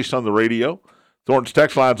own voice on the radio, Thornton's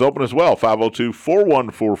text line's open as well,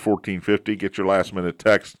 502-414-1450. Get your last-minute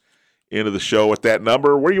text into the show at that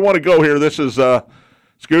number. Where you want to go here? This is,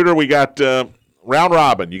 Scooter, we got round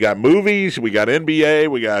robin. You got movies, we got NBA,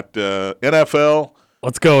 we got NFL.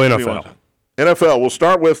 Let's go NFL. NFL. We'll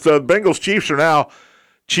start with Bengals. Chiefs are now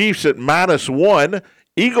Chiefs at -1.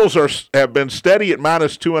 Eagles have been steady at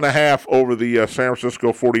 -2.5 over the San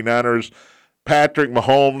Francisco 49ers. Patrick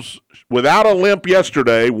Mahomes, without a limp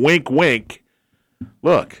yesterday, wink, wink.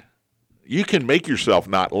 Look, you can make yourself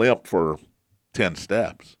not limp for 10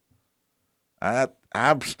 steps.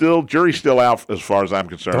 Jury's still out as far as I'm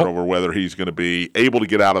concerned over whether he's going to be able to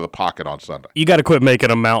get out of the pocket on Sunday. You got to quit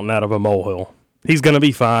making a mountain out of a molehill. He's going to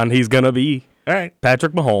be fine. He's going to be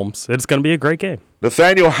Patrick Mahomes. It's going to be a great game.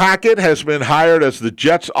 Nathaniel Hackett has been hired as the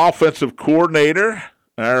Jets offensive coordinator.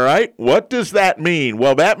 All right. What does that mean?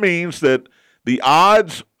 Well, that means that the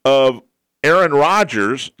odds of Aaron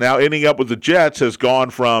Rodgers now ending up with the Jets has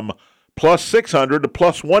gone from +600 to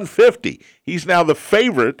 +150. He's now the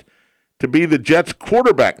favorite to be the Jets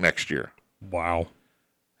quarterback next year. Wow.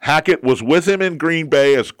 Hackett was with him in Green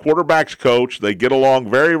Bay as quarterback's coach. They get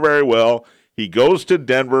along very, very well. He goes to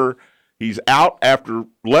Denver. He's out after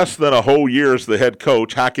less than a whole year as the head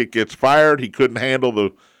coach. Hackett gets fired. He couldn't handle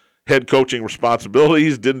the head coaching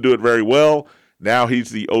responsibilities, didn't do it very well. Now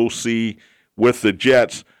he's the OC with the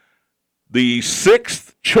Jets. The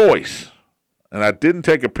 6th choice, and I didn't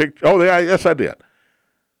take a picture. Oh, yeah, yes, I did.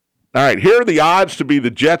 All right, here are the odds to be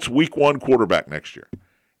the Jets' Week 1 quarterback next year.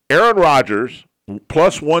 Aaron Rodgers,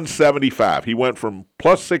 plus 175. He went from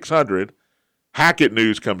plus 600. Hackett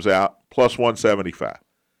News comes out, plus 175.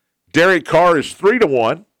 Derek Carr is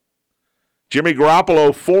 3-1. Jimmy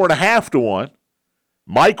Garoppolo, 4.5-1.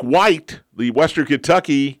 Mike White, the Western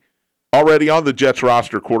Kentucky, already on the Jets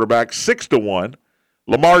roster quarterback, 6-1.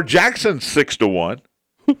 Lamar Jackson, 6-1.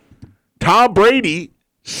 Tom Brady,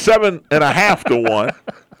 7.5-1.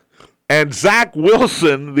 And Zach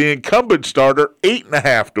Wilson, the incumbent starter,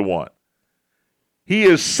 8.5-1. He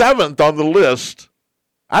is 7th on the list.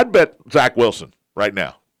 I'd bet Zach Wilson right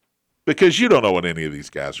now, because you don't know what any of these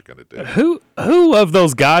guys are going to do. Who of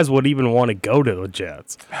those guys would even want to go to the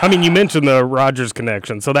Jets? I mean, you mentioned the Rodgers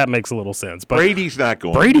connection, so that makes a little sense. But Brady's not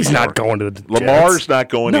going. Brady's not going to the Jets. Lamar's not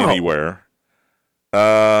going No. anywhere.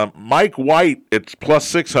 Mike White at plus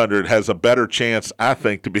 600 has a better chance, I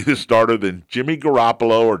think, to be the starter than Jimmy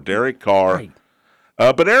Garoppolo or Derek Carr. Right.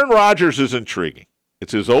 But Aaron Rodgers is intriguing.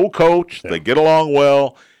 It's his old coach. Yeah. They get along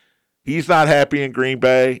well. He's not happy in Green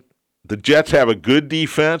Bay. The Jets have a good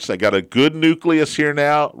defense. They got a good nucleus here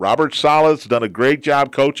now. Robert Sala's done a great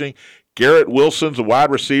job coaching. Garrett Wilson's a wide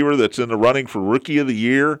receiver that's in the running for Rookie of the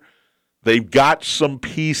Year. They've got some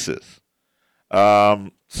pieces.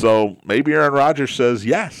 So maybe Aaron Rodgers says,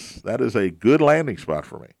 yes, that is a good landing spot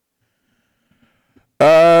for me.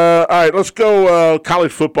 All right, let's go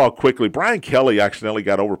college football quickly. Brian Kelly accidentally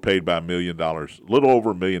got overpaid by $1 million, a little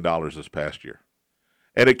over $1 million this past year.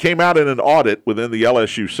 And it came out in an audit within the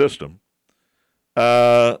LSU system.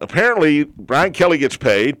 Apparently, Brian Kelly gets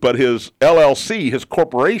paid, but his LLC, his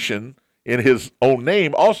corporation in his own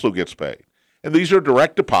name, also gets paid. And these are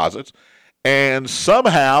direct deposits. And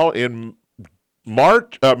somehow in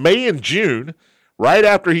May and June, right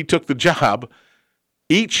after he took the job,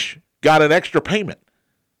 each got an extra payment.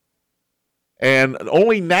 And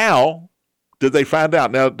only now did they find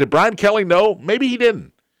out. Now, did Brian Kelly know? Maybe he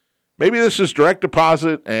didn't. Maybe this is direct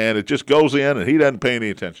deposit, and it just goes in, and he doesn't pay any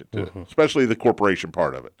attention to it, especially the corporation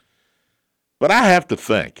part of it. But I have to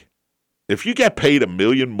think, if you get paid $1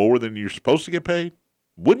 million more than you're supposed to get paid,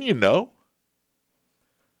 wouldn't you know?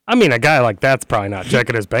 I mean, a guy like that's probably not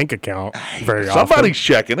checking his bank account very often. Somebody's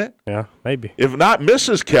checking it. Yeah, maybe. If not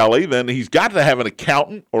Mrs. Kelly, then he's got to have an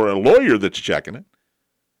accountant or a lawyer that's checking it.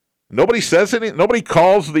 Nobody says anything. Nobody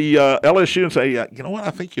calls the LSU and say, you know what, I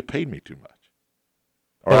think you paid me too much.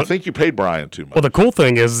 Or I think you paid Brian too much. Well, the cool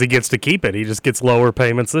thing is he gets to keep it. He just gets lower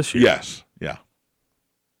payments this year. Yes, yeah.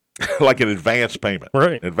 Like an advance payment.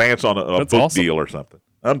 Right. Advance on a book awesome. deal or something.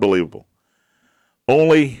 Unbelievable.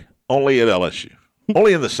 Only at LSU.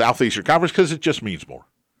 Only in the Southeastern Conference because it just means more.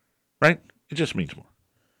 Right? It just means more.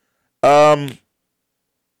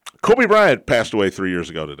 Kobe Bryant passed away 3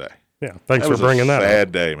 years ago today. Yeah, thanks for bringing that That was a up.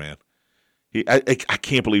 sad day, man. I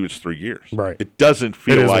can't believe it's 3 years. Right. It doesn't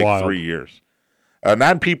feel It is like wild. 3 years.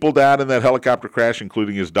 9 people died in that helicopter crash,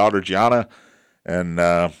 including his daughter, Gianna. And,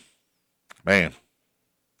 man,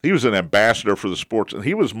 he was an ambassador for the sports. And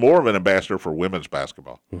he was more of an ambassador for women's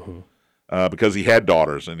basketball because he had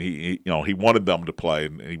daughters, and he wanted them to play.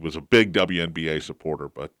 And he was a big WNBA supporter.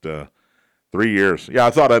 But 3 years. Yeah,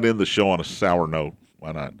 I thought I'd end the show on a sour note.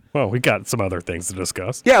 Why not? Well, we got some other things to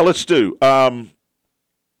discuss. Yeah, let's do.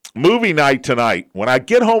 Movie night tonight. When I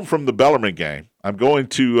get home from the Bellarmine game, I'm going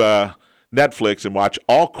to Netflix and watch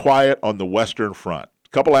All Quiet on the Western Front. A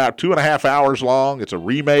couple hours, 2.5 hours long. It's a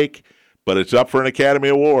remake, but it's up for an Academy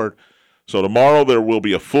Award. So tomorrow there will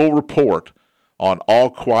be a full report on All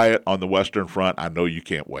Quiet on the Western Front. I know you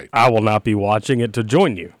can't wait. I will not be watching it to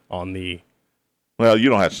join you on the. Well, you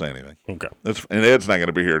don't have to say anything. Okay. And Ed's not going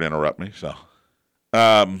to be here to interrupt me. So,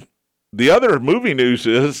 the other movie news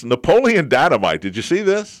is Napoleon Dynamite. Did you see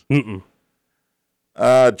this? Mm-mm.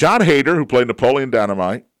 John Hader, who played Napoleon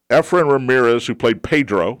Dynamite, Efren Ramirez, who played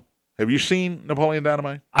Pedro. Have you seen Napoleon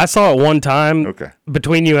Dynamite? I saw it one time. Okay.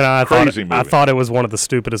 Between you and I Crazy movie. I thought it was one of the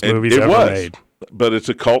stupidest movies it ever was, made. but it's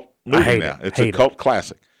a cult movie hate now. it. It's Hate a it. cult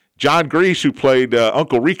classic. John Grease, who played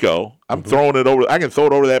Uncle Rico, I'm throwing it over. I can throw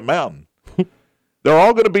it over that mountain. They're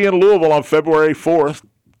all going to be in Louisville on February 4th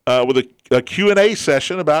with a Q&A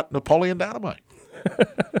session about Napoleon Dynamite.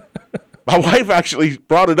 My wife actually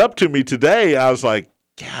brought it up to me today. I was like,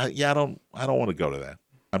 yeah, I don't want to go to that.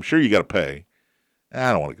 I'm sure you got to pay.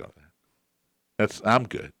 I don't want to go to that. I'm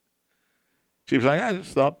good. She was like, I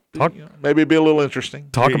just thought maybe it'd be a little interesting.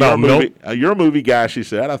 You're a movie guy, she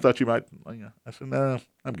said. I thought you might. I said, no,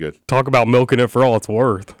 I'm good. Talk about milking it for all it's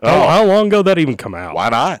worth. Oh. How long ago did that even come out? Why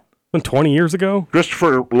not? 20 years ago?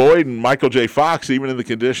 Christopher Lloyd and Michael J. Fox, even in the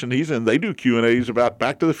condition he's in, they do Q&As about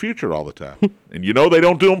Back to the Future all the time. And you know they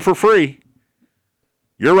don't do them for free.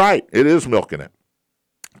 You're right. It is milking it.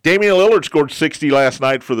 Damian Lillard scored 60 last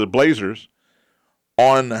night for the Blazers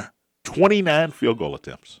on 29 field goal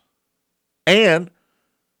attempts and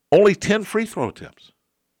only 10 free throw attempts.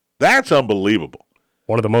 That's unbelievable.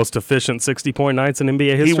 One of the most efficient 60-point nights in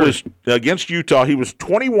NBA history. He was, against Utah, he was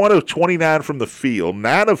 21 of 29 from the field,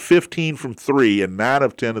 9 of 15 from 3, and 9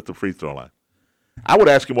 of 10 at the free throw line. I would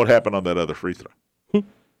ask him what happened on that other free throw.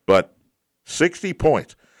 But 60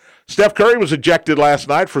 points. Steph Curry was ejected last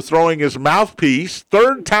night for throwing his mouthpiece.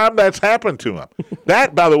 Third time that's happened to him.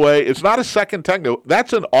 That, by the way, it's not a second technical.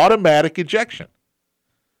 That's an automatic ejection.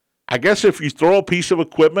 I guess if you throw a piece of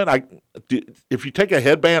equipment, if you take a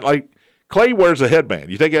headband, like Clay wears a headband.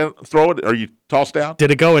 You take it, throw it, or you toss down. Did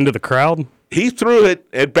it go into the crowd? He threw it.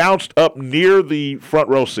 It bounced up near the front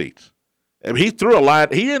row seats. I mean, he threw a line.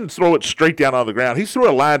 He didn't throw it straight down on the ground. He threw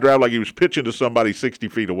a line drive like he was pitching to somebody 60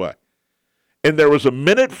 feet away. And there was a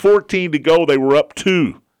minute 14 to go. They were up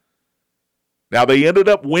 2. Now, they ended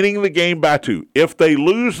up winning the game by 2. If they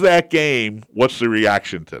lose that game, what's the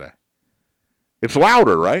reaction today? It's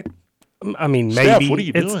louder, right? I mean, Steph, maybe. what are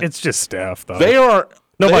you doing? It's just Steph, though.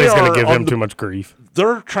 Nobody's going to give him too much grief.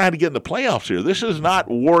 They're trying to get in the playoffs here. This is not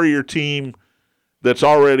Warrior team that's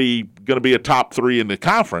already going to be a top 3 in the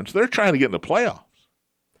conference. They're trying to get in the playoffs.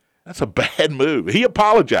 That's a bad move. He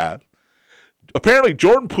apologized. Apparently,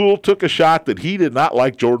 Jordan Poole took a shot that he did not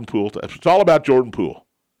like Jordan Poole. It's all about Jordan Poole.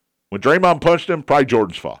 When Draymond punched him, probably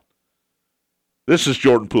Jordan's fault. This is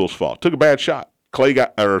Jordan Poole's fault. Took a bad shot.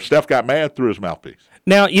 Steph got mad, threw his mouthpiece.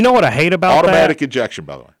 Now, you know what I hate about automatic ejection,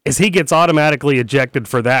 by the way. Is he gets automatically ejected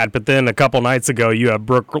for that, but then a couple nights ago you have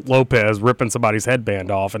Brooke Lopez ripping somebody's headband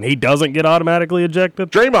off, and he doesn't get automatically ejected?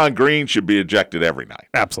 Draymond Green should be ejected every night.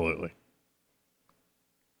 Absolutely.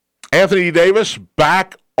 Anthony Davis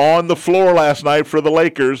back on the floor last night for the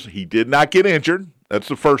Lakers. He did not get injured. That's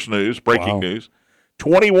the first news, breaking news.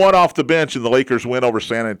 21 off the bench in the Lakers win over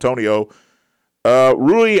San Antonio.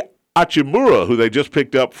 Rui Hachimura, who they just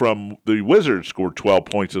picked up from the Wizards, scored 12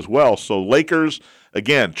 points as well. So Lakers,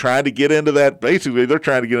 again, trying to get into that. Basically, they're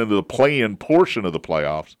trying to get into the play-in portion of the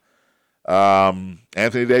playoffs.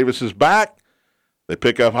 Anthony Davis is back. They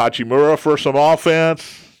pick up Hachimura for some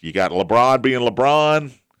offense. You got LeBron being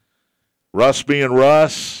LeBron. Russ being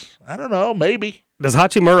Russ. I don't know, maybe. Does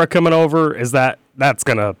Hachimura coming over, that's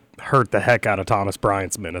going to hurt the heck out of Thomas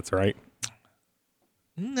Bryant's minutes, right?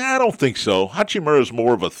 I don't think so. Hachimura is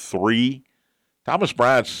more of a 3. Thomas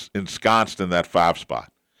Bryant's ensconced in that 5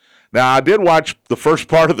 spot. Now, I did watch the first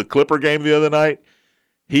part of the Clipper game the other night.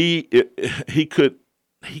 He could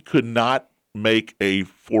not make a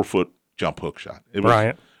 4-foot jump hook shot. It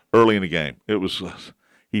was early in the game.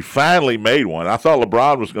 He finally made one. I thought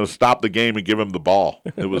LeBron was going to stop the game and give him the ball.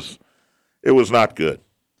 It was not good.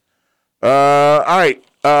 All right.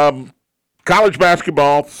 College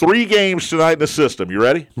basketball, 3 games tonight in the system. You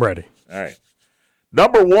ready? Ready. All right.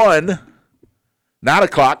 Number 1, 9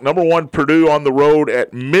 o'clock. Number 1, Purdue on the road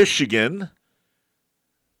at Michigan.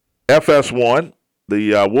 FS1.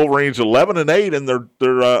 The Wolverines 11-8, and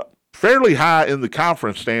they're fairly high in the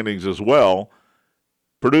conference standings as well.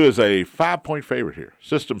 Purdue is a 5-point favorite here.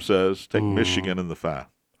 System says take Michigan in the 5.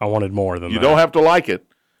 I wanted more than that. You don't have to like it,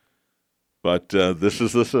 but this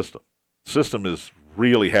is the system. System is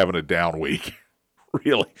really having a down week.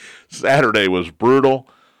 Really. Saturday was brutal.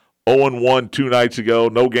 0-1 2 nights ago.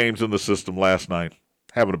 No games in the system last night.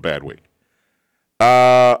 Having a bad week.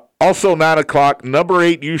 Also 9 o'clock, number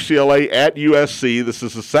 8 UCLA at USC. This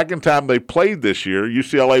is the second time they played this year.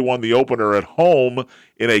 UCLA won the opener at home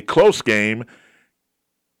in a close game.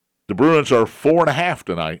 The Bruins are 4.5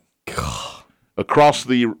 tonight. Across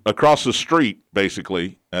the street,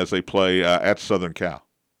 basically, as they play at Southern Cal.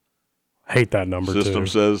 Hate that number, System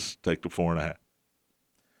says take the 4.5.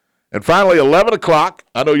 And finally, 11 o'clock.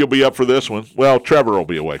 I know you'll be up for this one. Well, Trevor will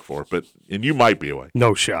be awake for it, and you might be awake.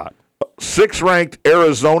 No shot. 6th-ranked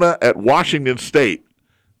Arizona at Washington State.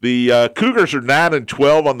 The Cougars are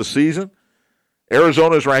 9-12 on the season.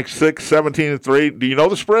 Arizona's ranked 6th, 17-3. Do you know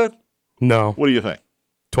the spread? No. What do you think?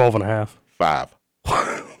 12.5. 5.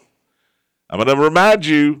 I'm going to remind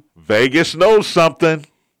you, Vegas knows something.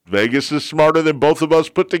 Vegas is smarter than both of us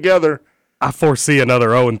put together. I foresee another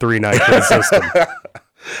 0-3 night for the system.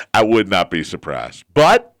 I would not be surprised.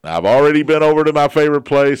 But I've already been over to my favorite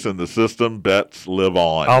place, and the system bets live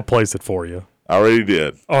on. I'll place it for you. I already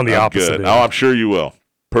did. On the I'm opposite good. end. Oh, I'm sure you will.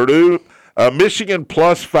 Purdue, Michigan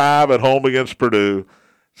 +5 at home against Purdue.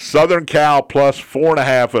 Southern Cal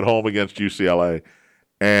 +4.5 at home against UCLA.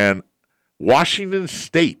 And Washington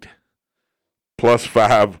State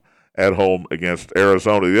 +5 at home against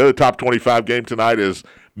Arizona. The other top 25 game tonight is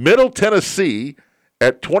Middle Tennessee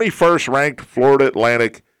at 21st ranked Florida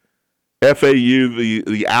Atlantic. FAU,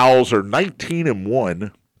 the Owls are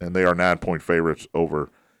 19-1, and they are 9-point favorites over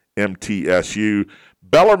MTSU.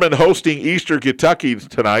 Bellarmine hosting Eastern Kentucky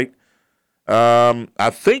tonight. I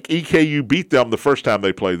think EKU beat them the first time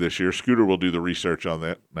they played this year. Scooter will do the research on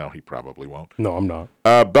that. No, he probably won't. No, I'm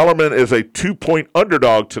not. Bellarmine is a 2-point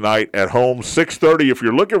underdog tonight at home, 6:30. If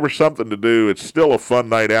you're looking for something to do, it's still a fun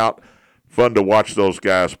night out. Fun to watch those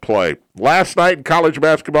guys play. Last night in college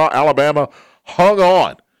basketball, Alabama hung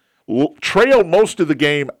on. Trailed most of the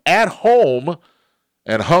game at home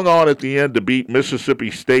and hung on at the end to beat Mississippi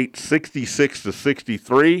State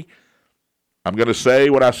 66-63. I'm going to say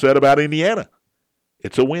what I said about Indiana.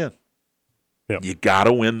 It's a win. Yep. You got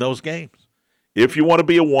to win those games. If you want to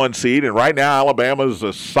be a 1 seed, and right now Alabama is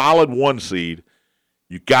a solid 1 seed,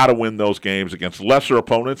 you got to win those games against lesser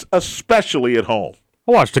opponents, especially at home.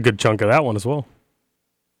 I watched a good chunk of that one as well.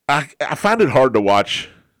 I find it hard to watch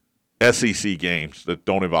SEC games that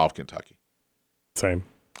don't involve Kentucky. Same.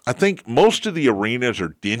 I think most of the arenas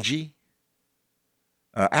are dingy.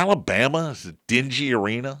 Alabama is a dingy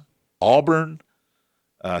arena. Auburn,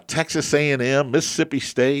 Texas A&M, Mississippi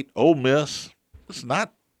State, Ole Miss. It's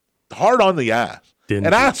not hard on the eyes. Dingy.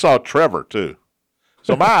 And I saw Trevor, too.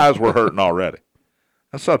 So my eyes were hurting already.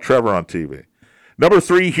 I saw Trevor on TV. Number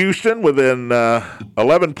 3, Houston, with an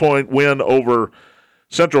 11-point win over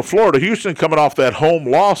Central Florida. Houston coming off that home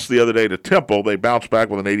loss the other day to Temple. They bounced back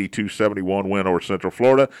with an 82-71 win over Central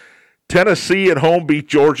Florida. Tennessee at home beat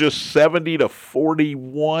Georgia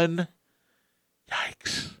 70-41.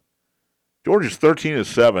 Yikes. Georgia's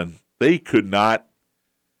 13-7. They could not.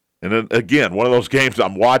 And then, again, one of those games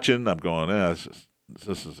I'm watching, I'm going, this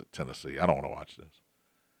is at Tennessee. I don't want to watch this.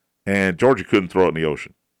 And Georgia couldn't throw it in the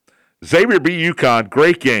ocean. Xavier beat UConn.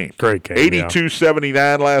 Great game. Great game.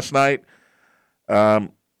 82-79 last night. I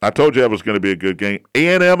told you that was going to be a good game.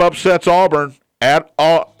 A&M upsets Auburn at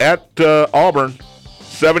Auburn,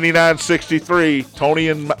 79-63. Tony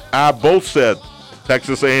and I both said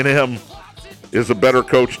Texas A&M is a better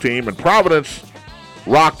coach team, and Providence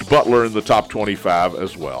rocked Butler in the top 25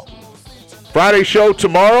 as well. Friday show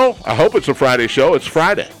tomorrow. I hope it's a Friday show. It's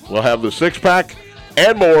Friday. We'll have the 6-pack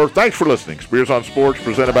and more. Thanks for listening. Spears on Sports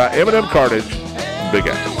presented by M&M Cartage and Big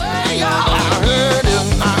Apple.